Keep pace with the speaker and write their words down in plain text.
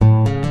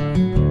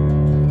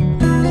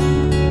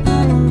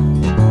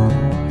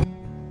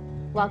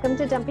Welcome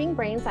to Dumping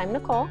Brains. I'm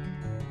Nicole.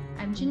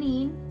 I'm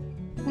Janine.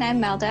 And I'm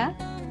Melda.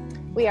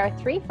 We are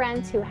three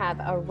friends who have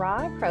a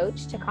raw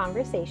approach to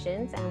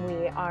conversations, and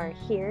we are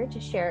here to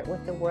share it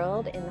with the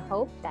world in the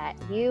hope that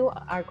you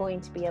are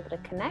going to be able to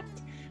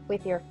connect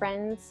with your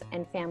friends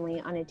and family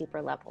on a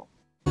deeper level.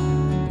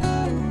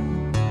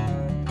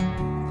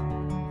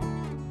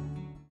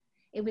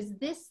 It was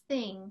this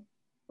thing,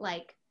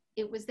 like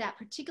it was that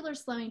particular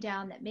slowing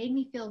down that made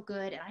me feel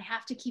good, and I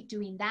have to keep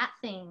doing that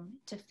thing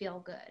to feel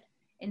good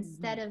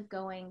instead of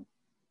going,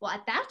 well,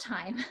 at that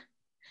time,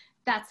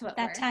 that's what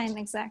that worked. time,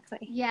 exactly.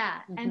 Yeah.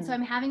 And so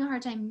I'm having a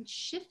hard time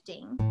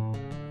shifting.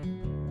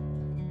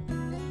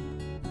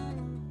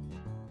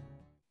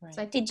 Right.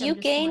 So I think Did you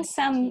gain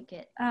some,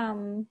 it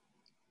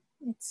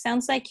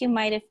sounds like you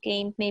might have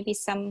gained maybe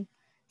some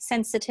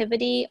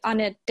sensitivity on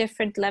a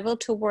different level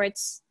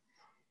towards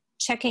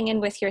checking in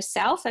with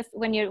yourself.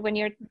 When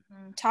you're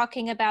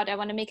talking about, I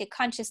want to make a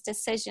conscious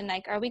decision,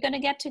 like, are we going to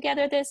get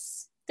together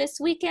this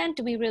weekend?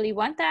 Do we really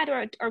want that?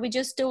 Or are we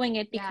just doing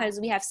it because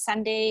we have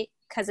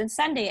Cousin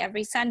Sunday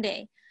every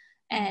Sunday,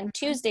 and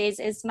Tuesdays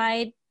is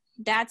my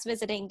dad's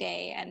visiting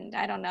day, and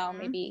I don't know,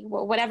 maybe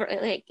whatever,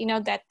 like, you know,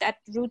 that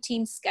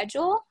routine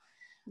schedule.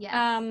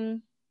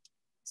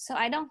 So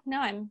I don't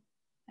know. I'm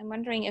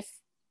wondering if,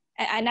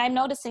 and I'm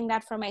noticing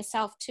that for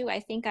myself too. I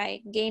think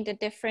I gained a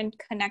different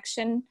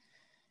connection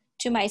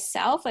to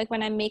myself. Like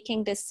when I'm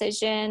making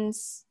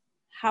decisions,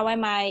 how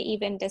am I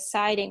even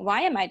deciding?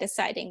 Why am I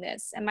deciding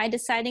this? Am I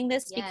deciding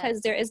this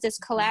because there is this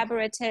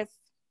collaborative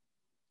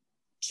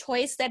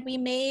choice that we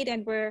made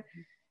and we're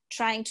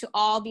trying to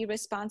all be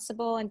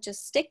responsible and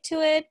just stick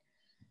to it?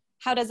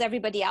 How does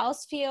everybody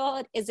else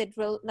feel? Is it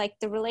like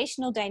the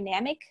relational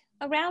dynamic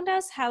around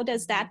us? How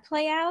does that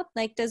play out?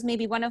 Like,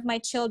 would one of my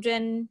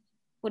children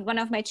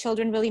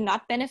really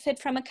not benefit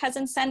from a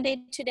Cousin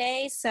Sunday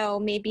today? So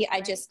maybe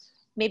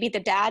maybe the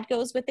dad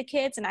goes with the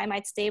kids and I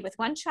might stay with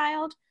one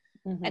child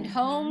at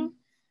home.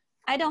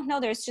 I don't know.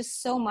 There's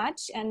just so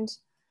much. And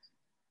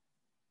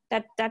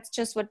that's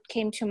just what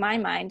came to my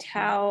mind,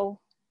 how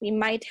we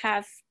might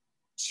have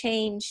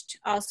changed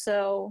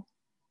also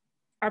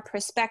our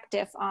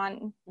perspective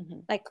on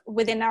like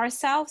within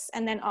ourselves,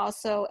 and then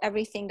also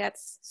everything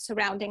that's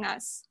surrounding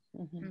us.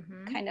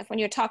 Kind of when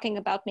you're talking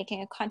about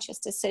making a conscious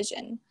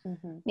decision,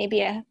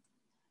 maybe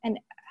an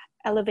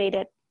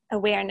elevated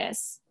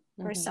awareness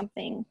or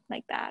something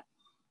like that.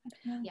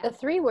 The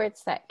three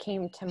words that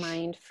came to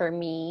mind for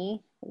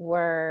me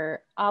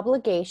were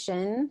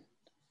obligation,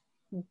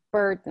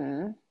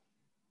 burden,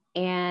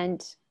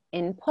 and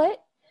input.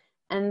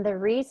 And the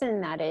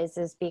reason that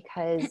is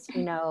because,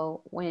 you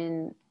know,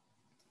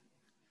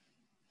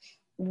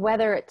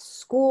 whether it's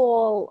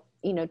school,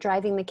 you know,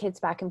 driving the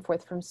kids back and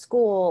forth from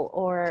school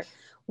or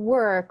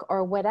work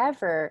or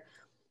whatever,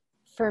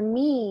 for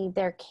me,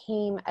 there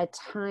came a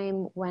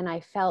time when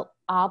I felt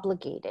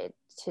obligated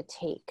to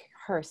take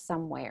her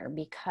somewhere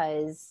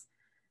because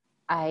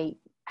I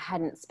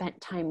hadn't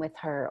spent time with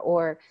her,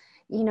 or,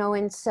 you know,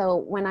 and so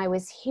when I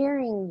was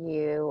hearing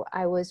you,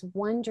 I was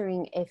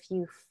wondering if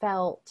you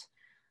felt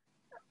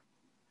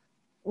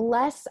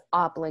less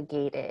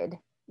obligated,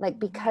 like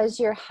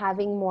because you're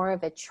having more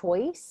of a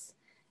choice,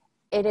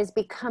 it is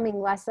becoming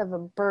less of a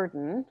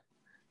burden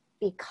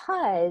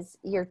because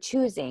you're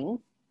choosing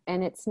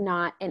and it's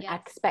not an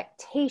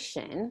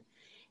expectation.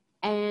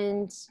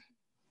 And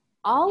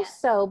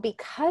also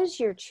because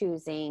you're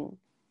choosing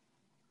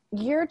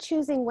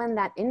when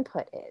that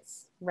input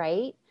is,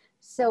 right?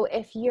 So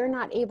if you're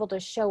not able to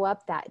show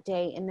up that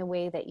day in the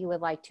way that you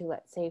would like to,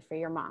 let's say for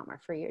your mom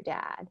or for your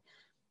dad,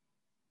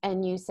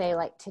 and you say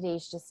like,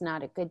 today's just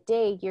not a good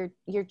day,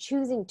 you're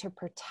choosing to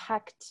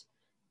protect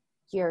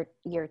your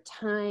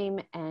time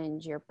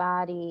and your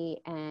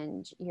body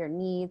and your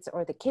needs,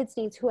 or the kids'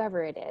 needs,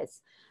 whoever it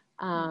is.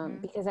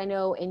 Because I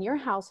know in your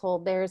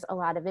household, there's a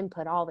lot of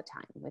input all the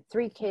time with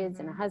 3 kids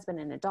and a husband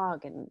and a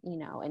dog, and, you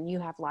know, and you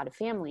have a lot of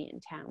family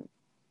in town.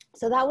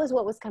 So that was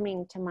what was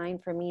coming to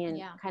mind for me,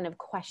 and kind of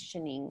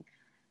questioning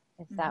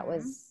if that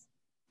was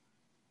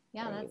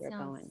where you were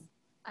going.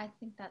 I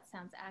think that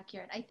sounds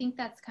accurate. I think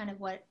that's kind of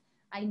what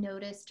I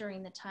noticed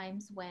during the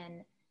times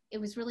when it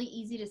was really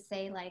easy to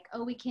say like,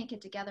 oh, we can't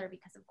get together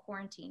because of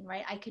quarantine,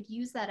 right? I could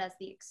use that as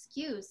the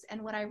excuse.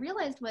 And what I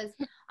realized was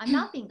I'm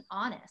not being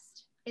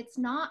honest. It's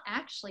not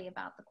actually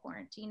about the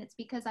quarantine. It's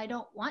because I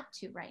don't want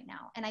to right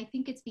now. And I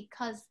think it's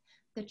because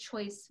the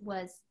choice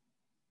was,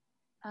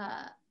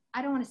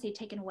 I don't want to say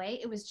taken away.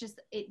 It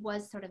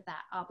was sort of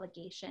that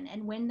obligation.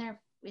 And when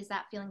there is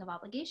that feeling of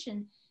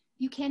obligation,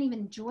 you can't even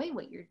enjoy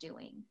what you're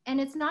doing.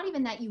 And it's not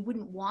even that you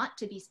wouldn't want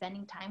to be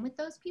spending time with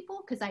those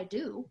people, because I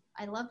do.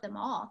 I love them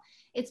all.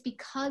 It's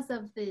because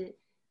of the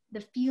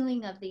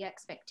feeling of the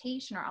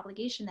expectation or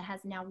obligation that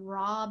has now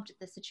robbed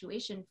the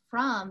situation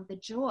from the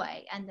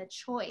joy and the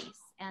choice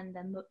and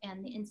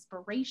the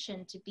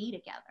inspiration to be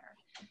together.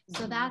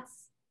 So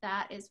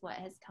that is what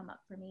has come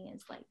up for me,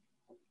 is like,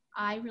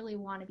 I really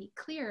want to be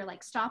clear,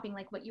 like stopping,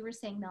 like what you were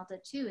saying, Melda,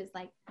 too, is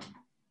like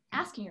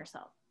asking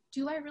yourself,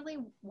 do I really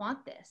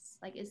want this?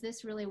 Like, is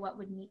this really what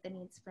would meet the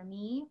needs for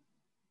me?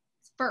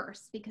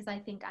 first, because I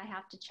think I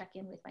have to check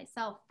in with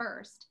myself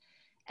first,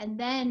 and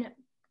then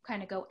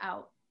kind of go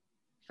out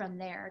from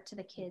there to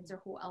the kids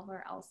or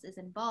whoever else is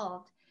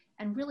involved,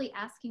 and really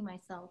asking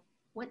myself,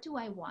 what do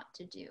I want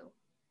to do?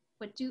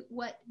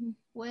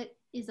 What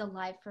is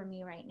alive for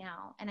me right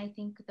now? And I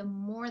think the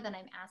more that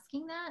I'm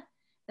asking that,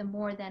 the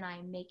more then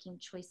I'm making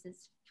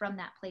choices from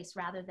that place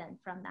rather than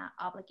from that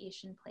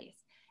obligation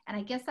place. And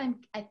I guess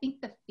I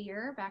think the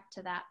fear, back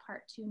to that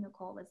part too,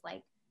 Nicole, was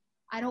like,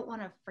 I don't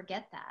want to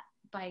forget that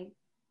by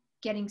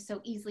getting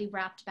so easily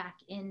wrapped back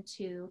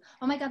into,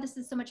 oh my God, this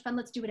is so much fun,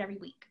 let's do it every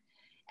week.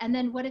 And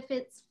then what if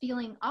it's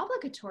feeling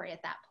obligatory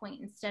at that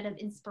point instead of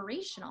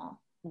inspirational,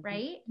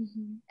 right?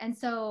 Mm-hmm. And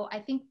so I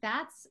think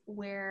that's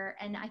where,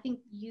 and I think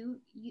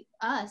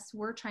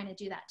we're trying to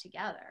do that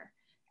together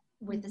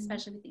with,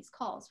 especially with these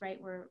calls, right?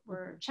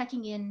 We're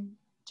checking in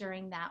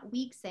during that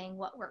week saying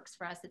what works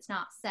for us. It's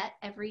not set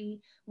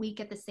every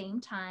week at the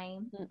same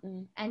time.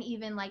 And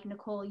even like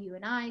Nicole, you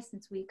and I,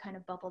 since we kind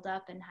of bubbled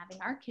up and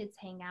having our kids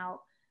hang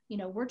out, you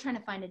know, we're trying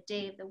to find a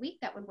day of the week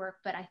that would work,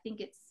 but I think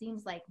it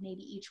seems like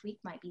maybe each week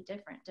might be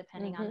different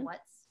depending on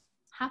what's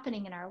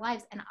happening in our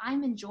lives. And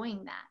I'm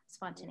enjoying that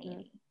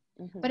spontaneity.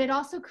 But it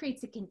also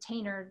creates a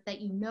container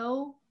that, you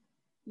know,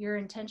 your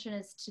intention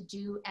is to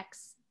do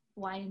X,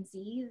 Y, and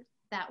Z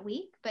that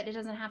week, but it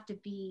doesn't have to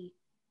be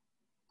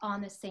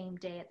on the same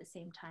day at the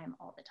same time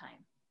all the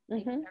time.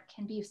 Like, there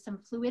can be some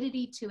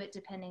fluidity to it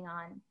depending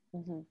on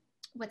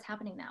what's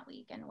happening that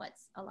week and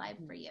what's alive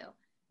for you.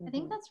 I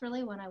think that's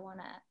really what I want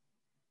to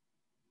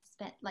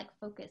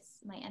focus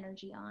my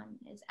energy on,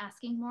 is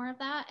asking more of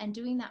that and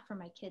doing that for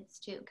my kids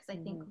too. Cause I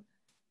think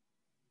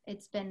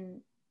it's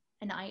been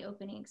an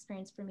eye-opening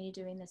experience for me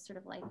doing this sort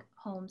of like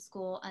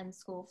homeschool,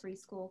 unschool, free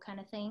school kind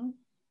of thing,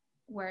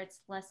 where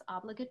it's less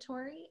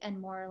obligatory and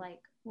more like,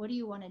 what do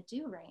you want to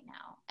do right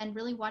now? And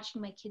really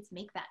watching my kids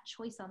make that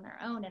choice on their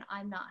own, and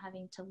I'm not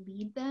having to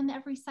lead them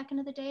every second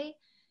of the day.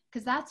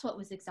 Cause that's what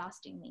was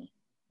exhausting me,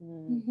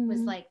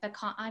 was like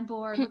I'm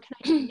bored, what can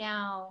I do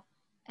now?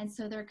 And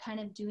so they're kind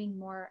of doing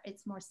more,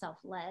 it's more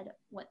self-led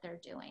what they're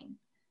doing.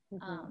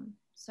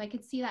 So I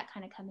could see that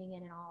kind of coming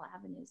in all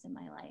avenues in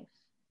my life,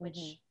 which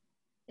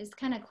is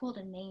kind of cool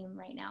to name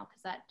right now,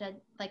 because that did,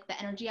 like, the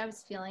energy I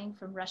was feeling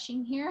from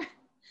rushing here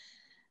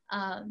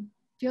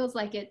feels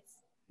like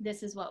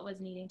this is what was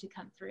needing to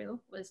come through,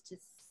 was to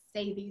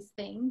say these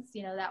things.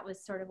 You know, that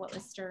was sort of what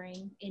was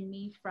stirring in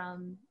me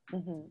from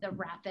the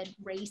rapid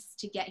race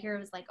to get here. It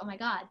was like, oh my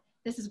God,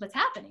 this is what's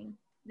happening.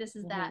 This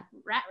is that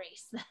rat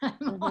race that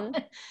I'm on.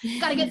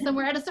 Got to get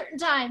somewhere at a certain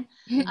time.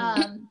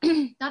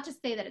 Not to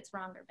say that it's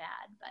wrong or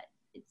bad, but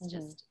it's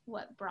just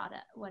what it brought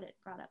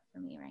up for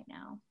me right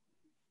now.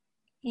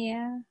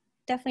 Yeah,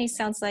 definitely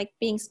sounds like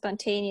being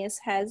spontaneous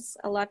has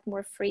a lot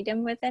more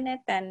freedom within it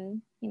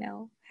than, you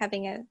know,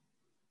 having a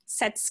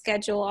set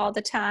schedule all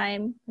the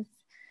time,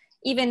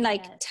 even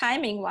like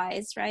timing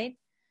wise, right?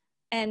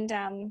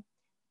 And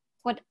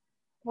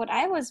what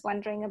I was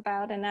wondering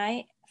about,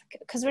 and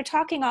because we're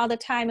talking all the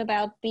time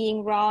about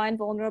being raw and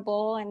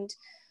vulnerable and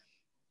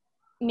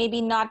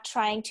maybe not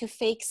trying to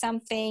fake some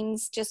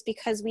things just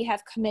because we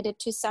have committed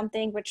to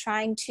something. We're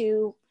trying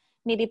to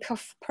maybe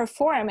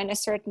perform in a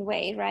certain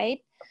way, right?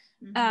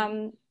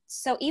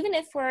 So even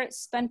if we're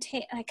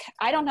spontaneous, like,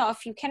 I don't know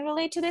if you can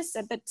relate to this,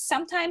 but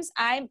sometimes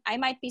I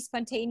might be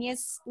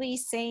spontaneously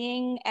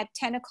saying at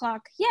 10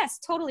 o'clock, yes,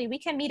 totally, we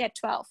can meet at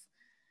 12.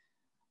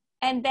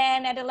 And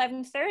then at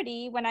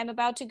 11:30, when I'm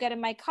about to get in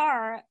my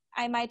car,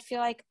 I might feel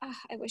like,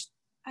 I wish,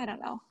 I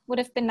don't know, would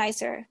have been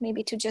nicer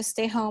maybe to just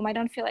stay home. I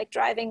don't feel like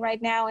driving right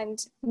now. And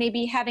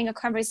maybe having a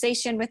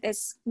conversation with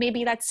this,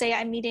 maybe let's say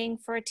I'm meeting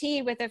for a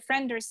tea with a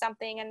friend or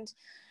something, and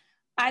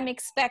I'm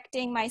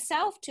expecting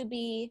myself to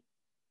be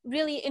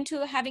really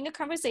into having a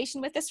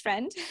conversation with this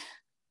friend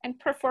and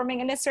performing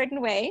in a certain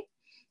way.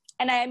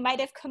 And I might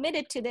have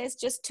committed to this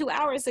just 2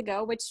 hours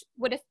ago, which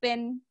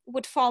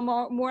would fall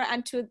more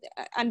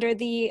under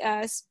the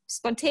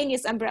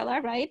spontaneous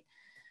umbrella, right?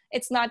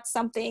 It's not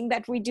something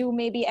that we do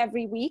maybe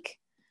every week.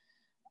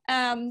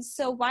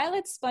 So while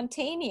it's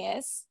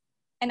spontaneous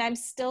and I'm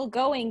still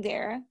going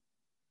there,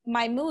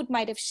 my mood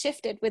might have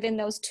shifted within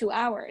those 2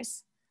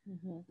 hours.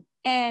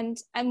 And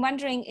I'm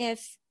wondering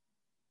if,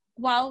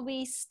 while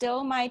we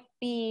still might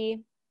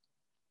be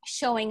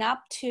showing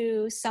up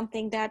to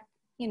something that,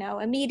 you know,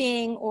 a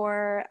meeting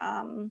or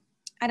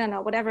I don't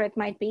know, whatever it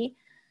might be,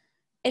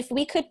 if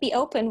we could be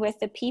open with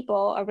the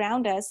people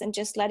around us and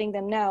just letting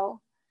them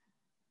know,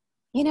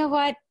 you know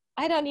what,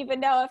 I don't even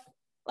know if,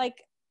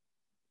 like,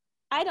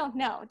 I don't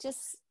know,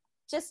 just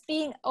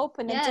being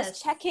open and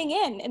just checking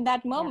in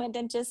that moment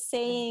and just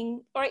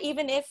saying, or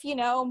even if, you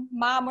know,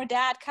 mom or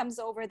dad comes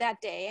over that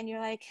day and you're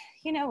like,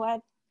 you know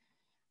what,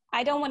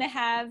 I don't want to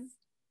have,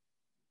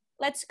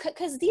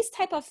 because these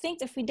type of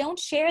things, if we don't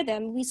share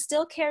them, we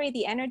still carry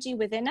the energy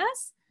within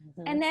us.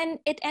 And then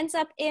it ends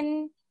up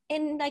in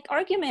like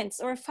arguments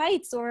or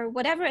fights or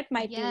whatever it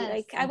might be.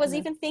 Like I was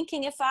even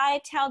thinking, if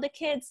I tell the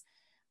kids,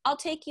 I'll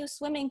take you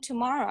swimming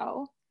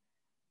tomorrow,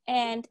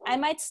 and I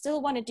might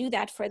still want to do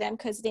that for them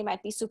because they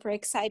might be super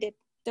excited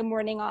the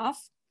morning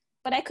off.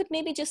 but I could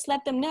maybe just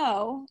let them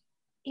know,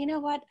 you know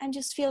what, I'm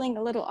just feeling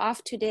a little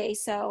off today.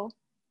 So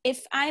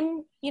if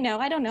I'm,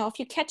 I don't know, if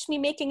you catch me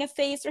making a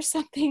face or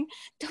something,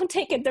 don't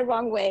take it the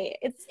wrong way.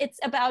 It's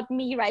about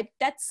me, right?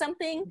 That's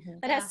something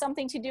that has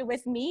something to do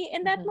with me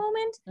in that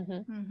moment.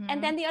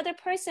 And then the other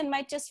person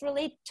might just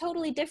relate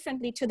totally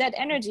differently to that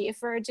energy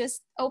if we're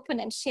just open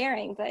and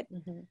sharing. But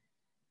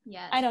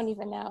yes. I don't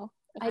even know.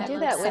 I do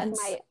that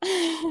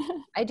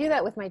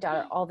with my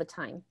daughter all the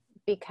time,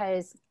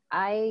 because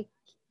I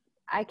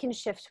can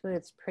shift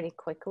moods pretty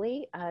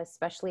quickly,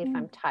 especially if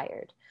I'm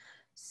tired.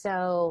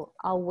 So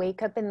I'll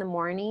wake up in the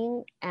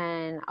morning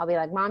and I'll be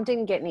like, Mom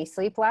didn't get any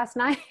sleep last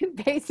night.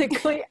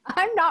 Basically,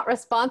 I'm not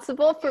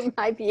responsible for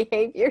my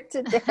behavior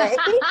today.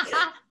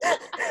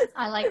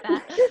 I like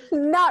that.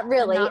 Not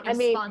really. Not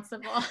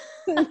responsible.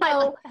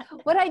 No,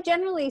 what I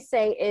generally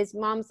say is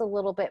Mom's a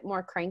little bit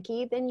more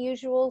cranky than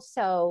usual.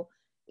 So,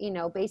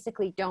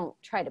 basically don't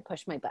try to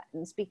push my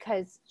buttons,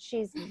 because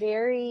she's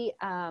very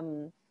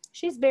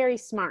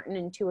smart and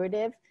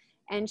intuitive.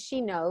 And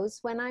she knows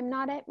when I'm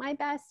not at my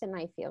best, and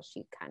I feel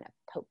she kind of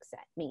pokes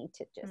at me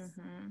to just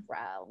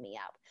rile me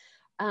up.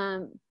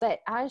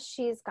 But as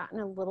she's gotten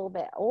a little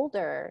bit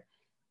older,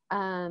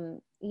 I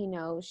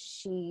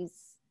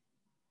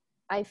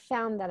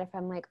found that if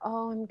I'm like,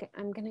 oh,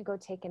 I'm going to go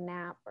take a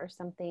nap or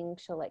something,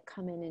 she'll like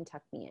come in and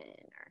tuck me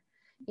in,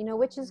 or,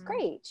 which is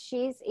great.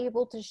 She's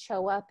able to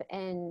show up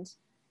and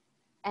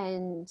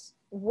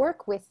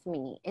work with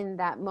me in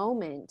that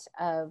moment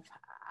of,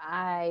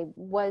 I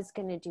was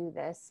going to do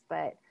this,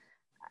 but,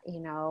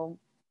 I'm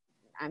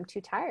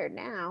too tired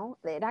now.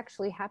 It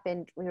actually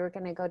happened. We were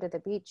going to go to the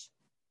beach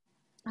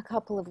a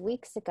couple of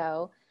weeks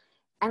ago,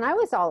 and I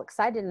was all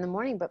excited in the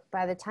morning, but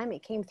by the time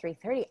it came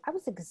 3:30, I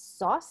was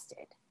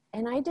exhausted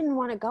and I didn't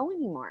want to go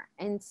anymore.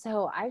 And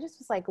so I just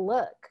was like,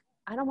 look,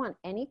 I don't want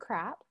any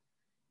crap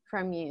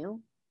from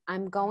you.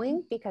 I'm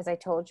going because I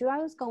told you I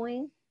was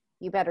going.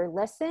 You better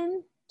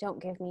listen. Don't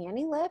give me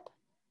any lip,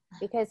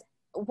 because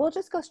we'll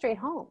just go straight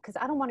home, because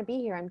I don't want to be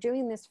here. I'm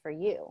doing this for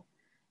you.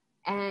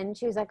 And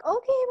she was like,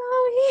 okay,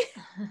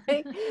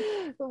 Mommy,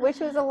 which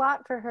was a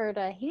lot for her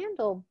to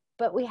handle.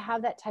 But we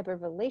have that type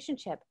of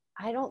relationship.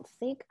 I don't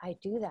think I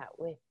do that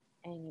with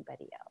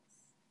anybody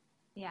else.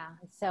 Yeah.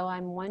 So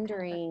I'm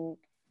wondering,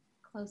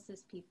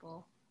 closest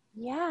people.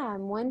 Yeah,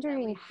 I'm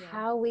wondering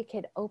how we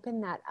could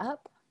open that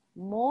up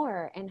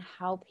more and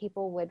how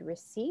people would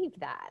receive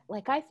that.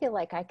 Like, I feel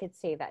like I could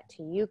say that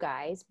to you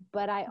guys,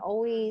 but I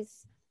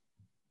always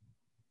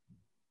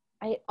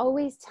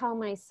tell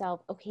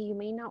myself, okay, you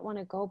may not want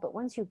to go, but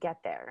once you get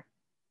there,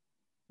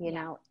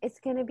 it's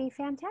going to be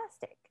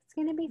fantastic. It's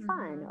going to be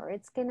fun, or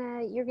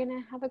you're going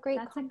to have a great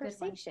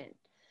conversation.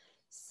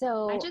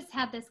 So I just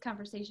had this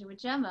conversation with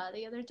Gemma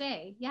the other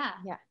day. Yeah.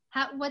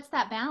 What's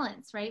that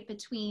balance, right?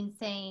 Between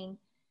saying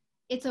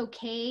it's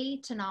okay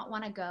to not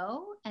want to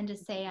go and to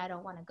say, I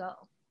don't want to go.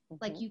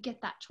 Like, you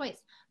get that choice.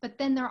 But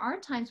then there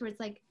are times where it's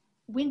like,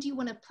 when do you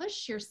want to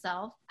push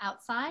yourself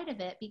outside of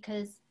it?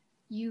 Because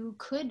you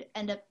could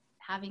end up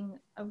having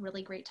a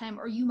really great time,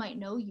 or you might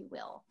know you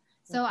will.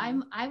 So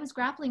I was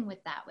grappling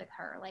with that with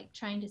her, like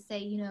trying to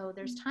say,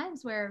 there's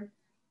times where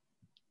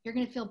you're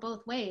going to feel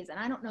both ways. And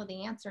I don't know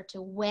the answer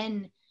to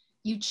when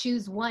you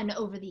choose one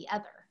over the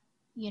other,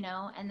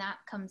 and that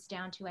comes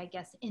down to, I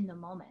guess, in the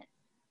moment.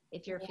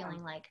 If you're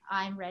feeling like,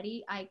 I'm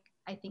ready, I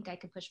think I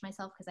could push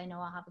myself because I know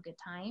I'll have a good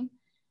time.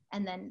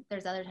 And then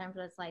there's other times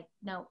where it's like,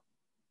 no,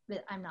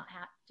 I'm not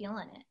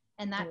feeling it.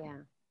 And that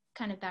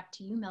kind of back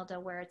to you,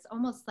 Milda, where it's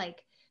almost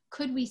like,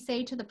 could we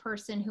say to the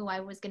person who I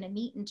was going to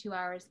meet in 2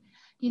 hours,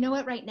 you know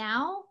what, right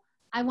now,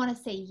 I want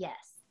to say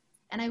yes.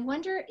 And I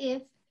wonder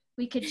if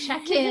we could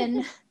check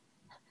in,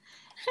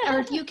 or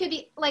if you could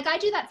be, like, I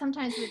do that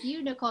sometimes with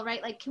you, Nicole,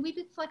 right? Like, can we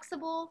be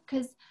flexible?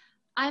 Because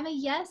I'm a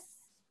yes,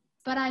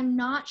 but I'm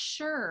not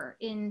sure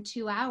in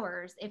 2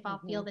 hours if I'll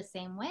feel the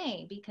same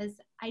way, because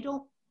I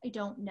don't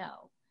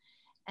know.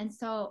 And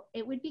so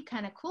it would be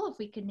kind of cool if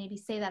we could maybe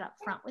say that up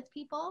front with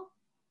people.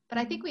 But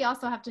I think we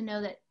also have to know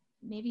that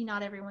maybe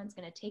not everyone's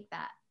going to take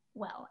that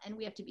well, and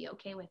we have to be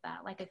okay with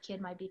that. Like, a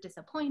kid might be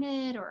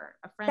disappointed, or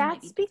a friend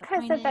might be disappointed.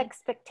 That's because of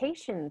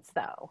expectations,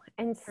 though.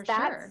 And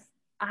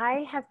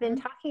I have been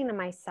talking to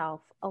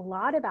myself a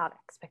lot about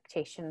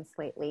expectations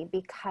lately,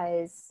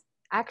 because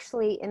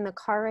actually in the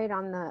car ride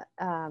on the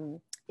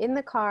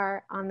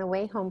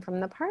way home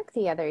from the park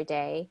the other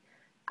day,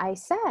 I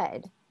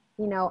said,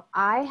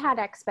 I had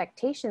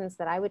expectations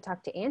that I would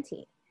talk to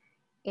Auntie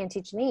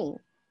Janine,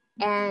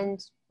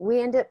 and we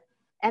ended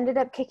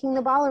up kicking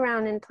the ball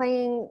around and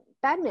playing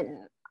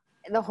badminton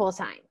the whole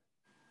time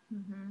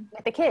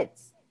with the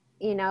kids,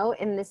 in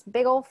this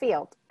big old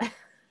field.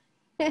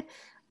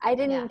 I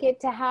didn't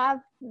get to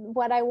have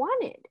what I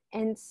wanted.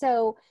 And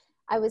so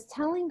I was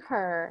telling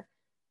her,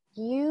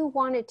 you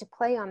wanted to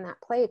play on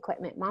that play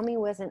equipment. Mommy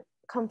wasn't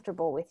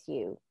comfortable with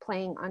you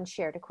playing on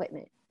shared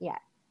equipment yet.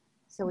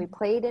 So we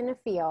played in a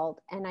field,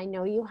 and I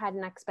know you had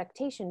an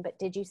expectation, but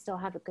did you still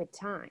have a good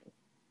time?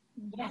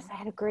 Yes, I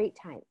had a great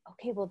time.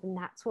 Okay, well, then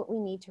that's what we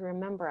need to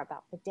remember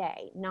about the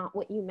day, not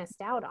what you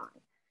missed out on.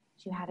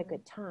 You had a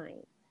good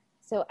time.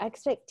 So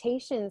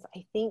expectations,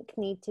 I think,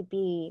 need to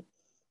be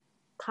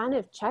kind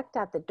of checked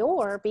at the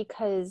door,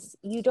 because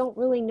you don't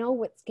really know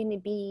what's going to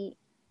be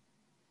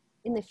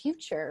in the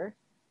future.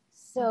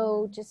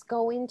 So just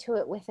go into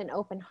it with an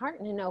open heart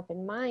and an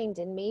open mind,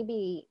 and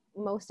maybe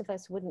most of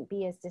us wouldn't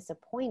be as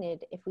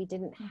disappointed if we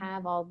didn't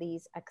have all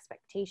these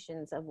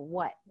expectations of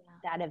what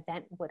that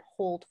event would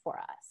hold for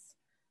us.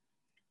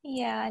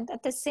 Yeah, and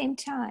at the same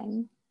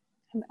time,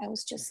 I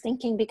was just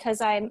thinking, because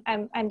I'm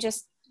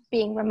just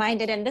being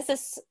reminded, and this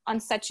is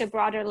on such a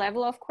broader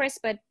level, of course,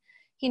 but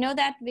you know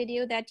that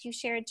video that you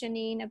shared,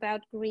 Janine,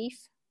 about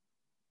grief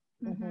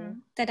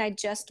that I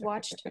just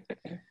watched?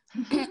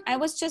 I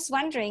was just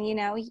wondering, you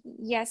know,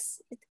 yes,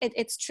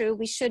 it's true.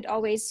 We should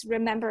always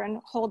remember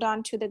and hold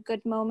on to the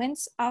good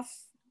moments of,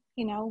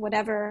 you know,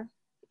 whatever,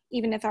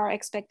 even if our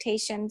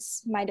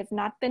expectations might have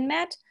not been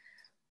met.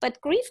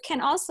 But grief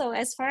can also,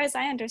 as far as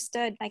I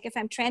understood, like if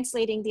I'm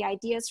translating the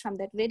ideas from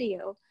that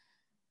video,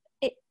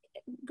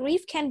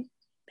 grief can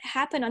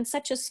happen on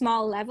such a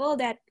small level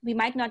that we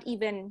might not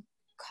even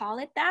call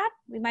it that.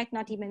 We might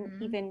not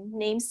even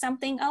name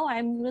something. Oh,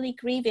 I'm really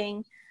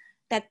grieving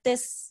that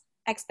this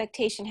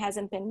expectation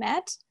hasn't been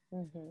met.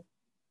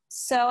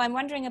 So I'm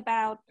wondering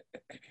about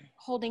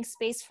holding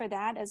space for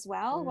that as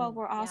well, while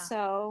we're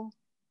also,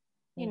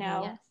 you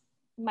know,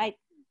 might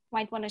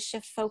want to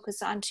shift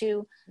focus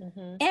onto,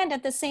 and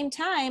at the same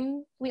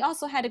time, we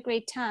also had a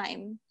great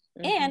time.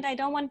 And I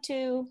don't want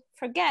to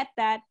forget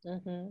that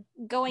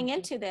going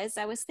into this,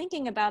 I was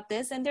thinking about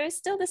this, and there's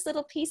still this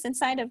little piece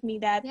inside of me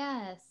that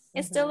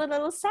is still a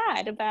little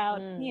sad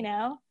about, you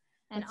know.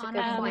 And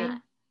honoring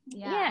that.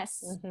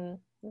 Yes.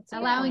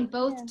 Allowing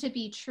both to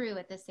be true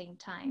at the same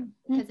time,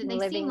 because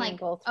they seem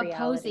like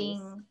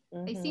opposing.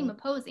 They seem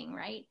opposing,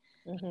 right?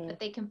 But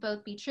they can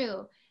both be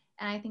true.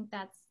 And I think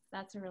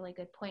that's a really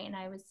good point. And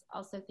I was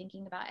also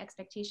thinking about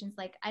expectations.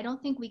 Like, I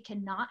don't think we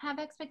cannot have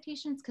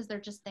expectations because they're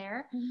just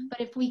there.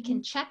 But if we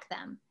can check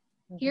them,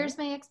 here's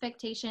my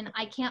expectation.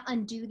 I can't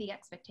undo the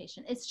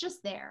expectation. It's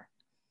just there.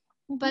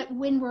 But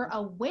when we're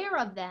aware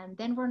of them,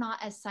 then we're not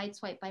as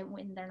sideswiped by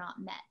when they're not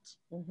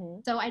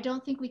met. So I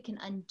don't think we can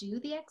undo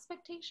the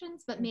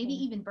expectations, but maybe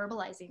even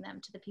verbalizing them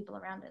to the people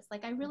around us.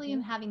 Like, I really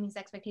am having these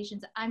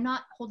expectations. I'm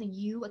not holding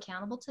you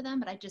accountable to them,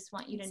 but I just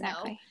want you to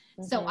know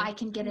so I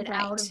can get it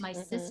out of my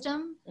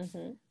system.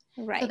 So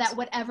that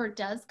whatever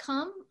does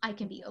come, I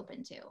can be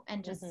open to,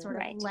 and just sort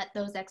of let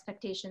those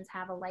expectations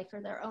have a life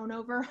of their own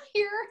over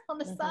here on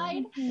the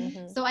side.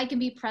 So I can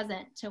be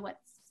present to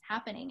what's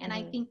happening. And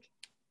I think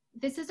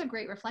this is a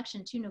great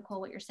reflection too,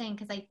 Nicole, what you're saying,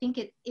 because I think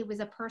it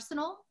was a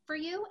personal for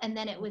you, and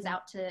then it was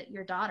out to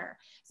your daughter.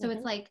 So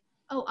it's like,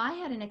 oh, I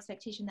had an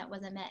expectation that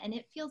wasn't met, and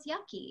it feels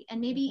yucky. And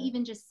maybe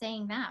even just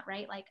saying that,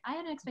 right? Like, I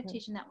had an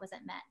expectation that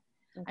wasn't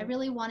met. I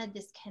really wanted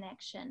this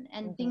connection,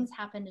 and things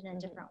happened in a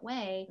different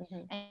way.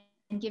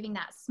 And giving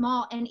that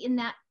small, and in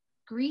that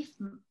grief,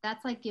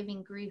 that's like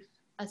giving grief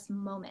a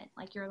moment.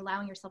 Like, you're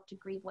allowing yourself to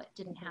grieve what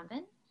didn't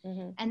happen.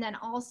 And then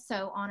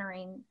also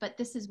honoring, but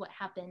this is what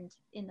happened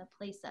in the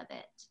place of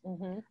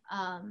it.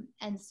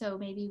 And so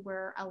maybe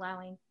we're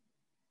allowing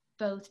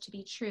both to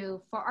be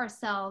true for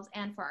ourselves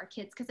and for our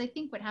kids. Because I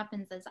think what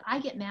happens is I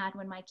get mad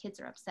when my kids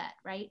are upset,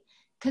 right?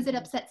 Because it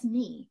upsets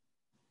me.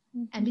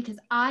 And because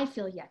I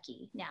feel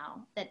yucky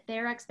now that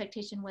their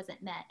expectation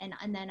wasn't met.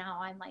 And then now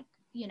I'm like,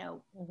 you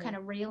know, kind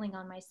of railing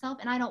on myself.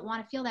 And I don't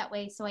want to feel that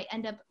way. So I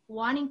end up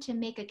wanting to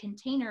make a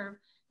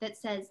container that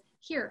says,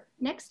 here,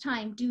 next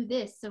time do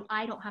this so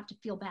I don't have to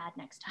feel bad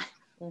next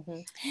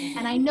time.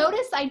 And I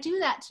notice I do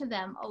that to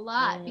them a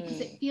lot because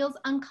it feels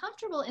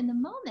uncomfortable in the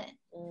moment.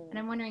 And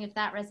I'm wondering if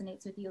that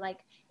resonates with you.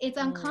 Like, it's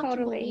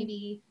uncomfortable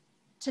maybe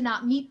to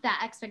not meet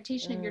that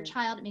expectation of your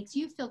child. It makes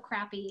you feel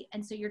crappy.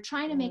 And so you're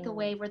trying to make a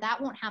way where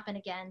that won't happen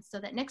again, so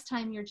that next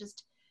time you're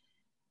just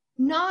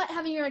not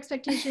having your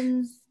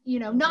expectations, you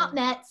know, not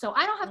met, so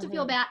I don't have to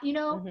feel bad, you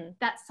know,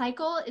 that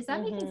cycle. Is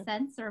that making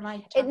sense, or am I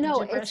talking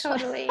gibberish?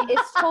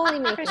 It's totally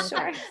making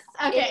sense.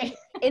 Okay.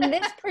 In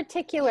this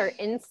particular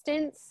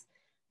instance,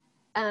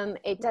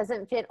 it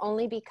doesn't fit,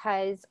 only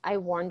because I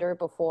warned her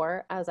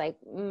before. I was like,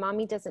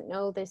 Mommy doesn't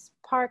know this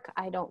park.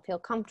 I don't feel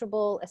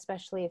comfortable,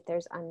 especially if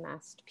there's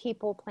unmasked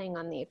people playing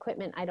on the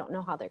equipment. I don't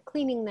know how they're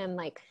cleaning them.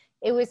 Like,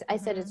 it was, I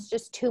said, it's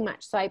just too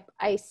much. So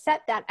I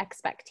set that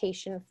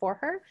expectation for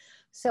her.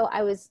 So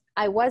I was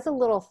a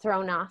little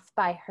thrown off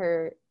by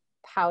her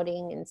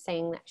pouting and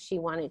saying that she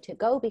wanted to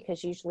go,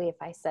 because usually if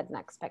I set an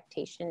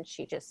expectation,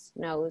 she just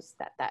knows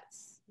that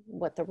that's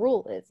what the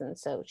rule is. And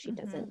so she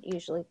doesn't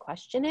usually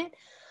question it.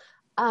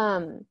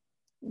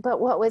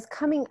 But what was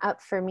coming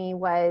up for me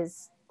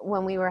was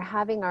when we were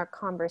having our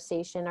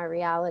conversation, our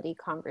reality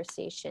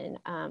conversation,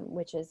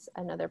 which is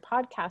another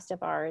podcast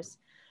of ours,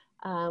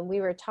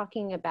 we were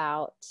talking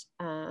about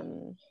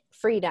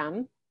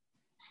freedom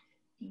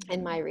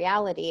and my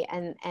reality,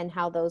 and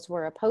how those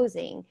were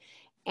opposing.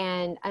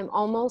 And I'm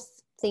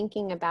almost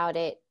thinking about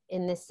it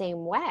in the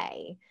same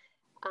way,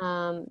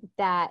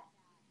 that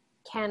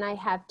can I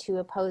have two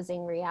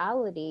opposing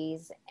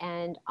realities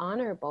and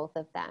honor both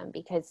of them?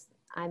 Because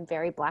I'm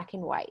very black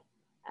and white.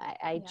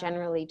 I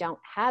generally don't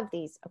have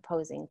these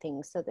opposing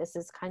things. So this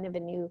is kind of a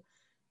new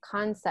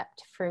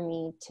concept for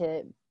me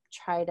to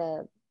try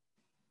to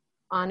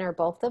honor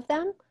both of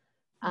them,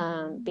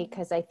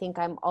 because I think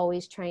I'm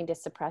always trying to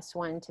suppress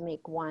one to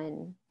make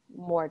one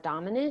more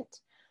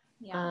dominant.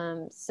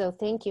 Yeah. So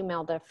thank you,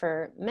 Melda,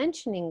 for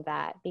mentioning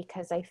that,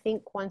 because I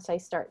think once I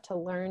start to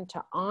learn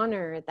to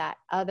honor that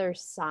other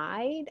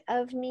side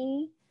of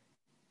me,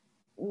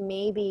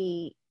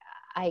 maybe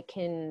I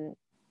can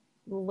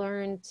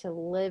learn to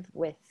live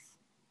with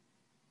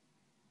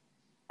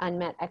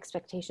unmet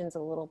expectations a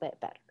little bit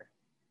better.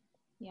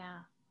 Yeah.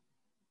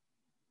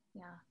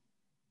 Yeah.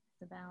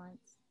 The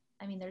balance.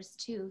 I mean, there's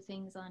two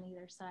things on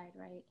either side,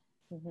 right?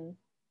 Mm-hmm.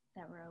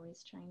 That we're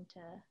always trying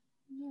to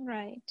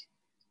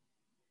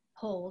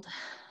hold.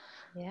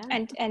 Yeah.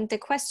 And the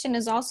question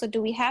is also,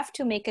 do we have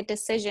to make a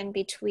decision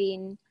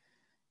between,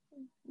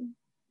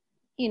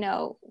 you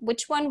know,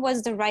 which one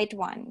was the right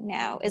one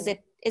now? Mm-hmm.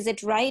 Is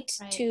it right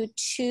to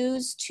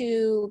choose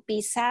to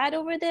be sad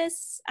over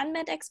this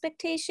unmet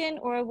expectation,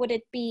 or would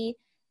it be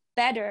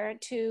better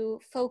to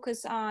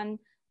focus on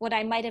what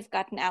I might have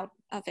gotten out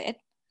of it?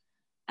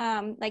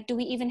 Like, do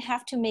we even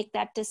have to make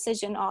that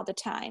decision all the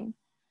time?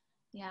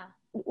 Yeah.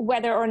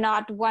 Whether or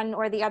not one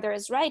or the other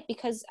is right,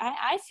 because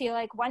I feel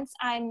like once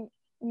I'm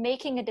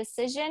making a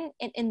decision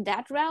in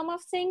that realm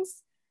of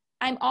things,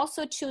 I'm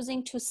also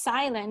choosing to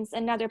silence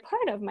another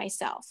part of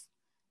myself,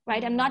 right?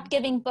 Mm-hmm. I'm not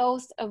giving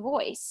both a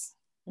voice,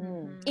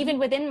 even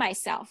within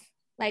myself,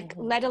 like,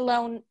 let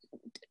alone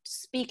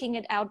speaking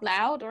it out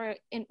loud or,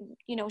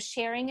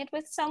 sharing it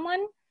with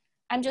someone.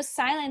 I'm just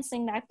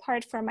silencing that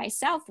part for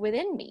myself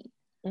within me.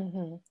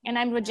 Mm-hmm. And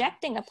I'm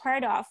rejecting a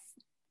part of,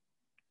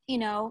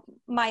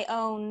 my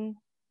own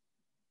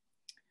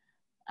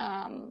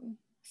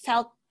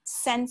felt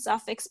sense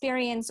of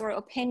experience or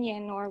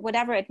opinion or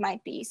whatever it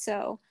might be.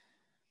 So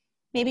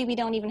maybe we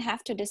don't even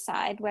have to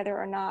decide whether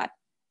or not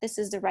this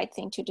is the right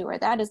thing to do or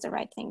that is the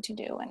right thing to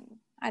do. And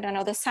I don't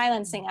know, the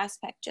silencing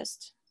aspect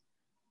just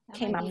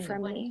came up for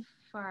me.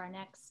 For our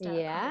next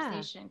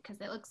conversation,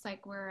 because it looks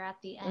like we're at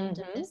the end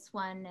of this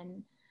one.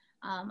 And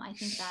I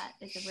think that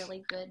is a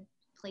really good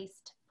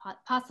place to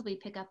possibly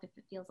pick up, if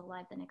it feels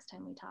alive, the next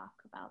time we talk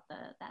about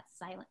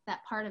that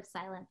part of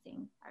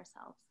silencing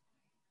ourselves.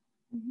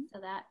 Mm-hmm.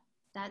 So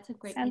that's a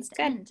great place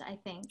to end, I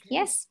think.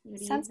 Yes,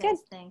 sounds good.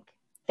 Thank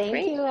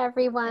you,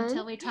 everyone.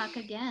 Until we talk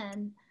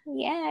again.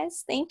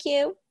 Yes, thank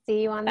you.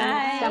 See you on the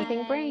next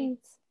Jumping Brains.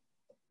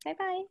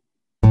 Bye-bye.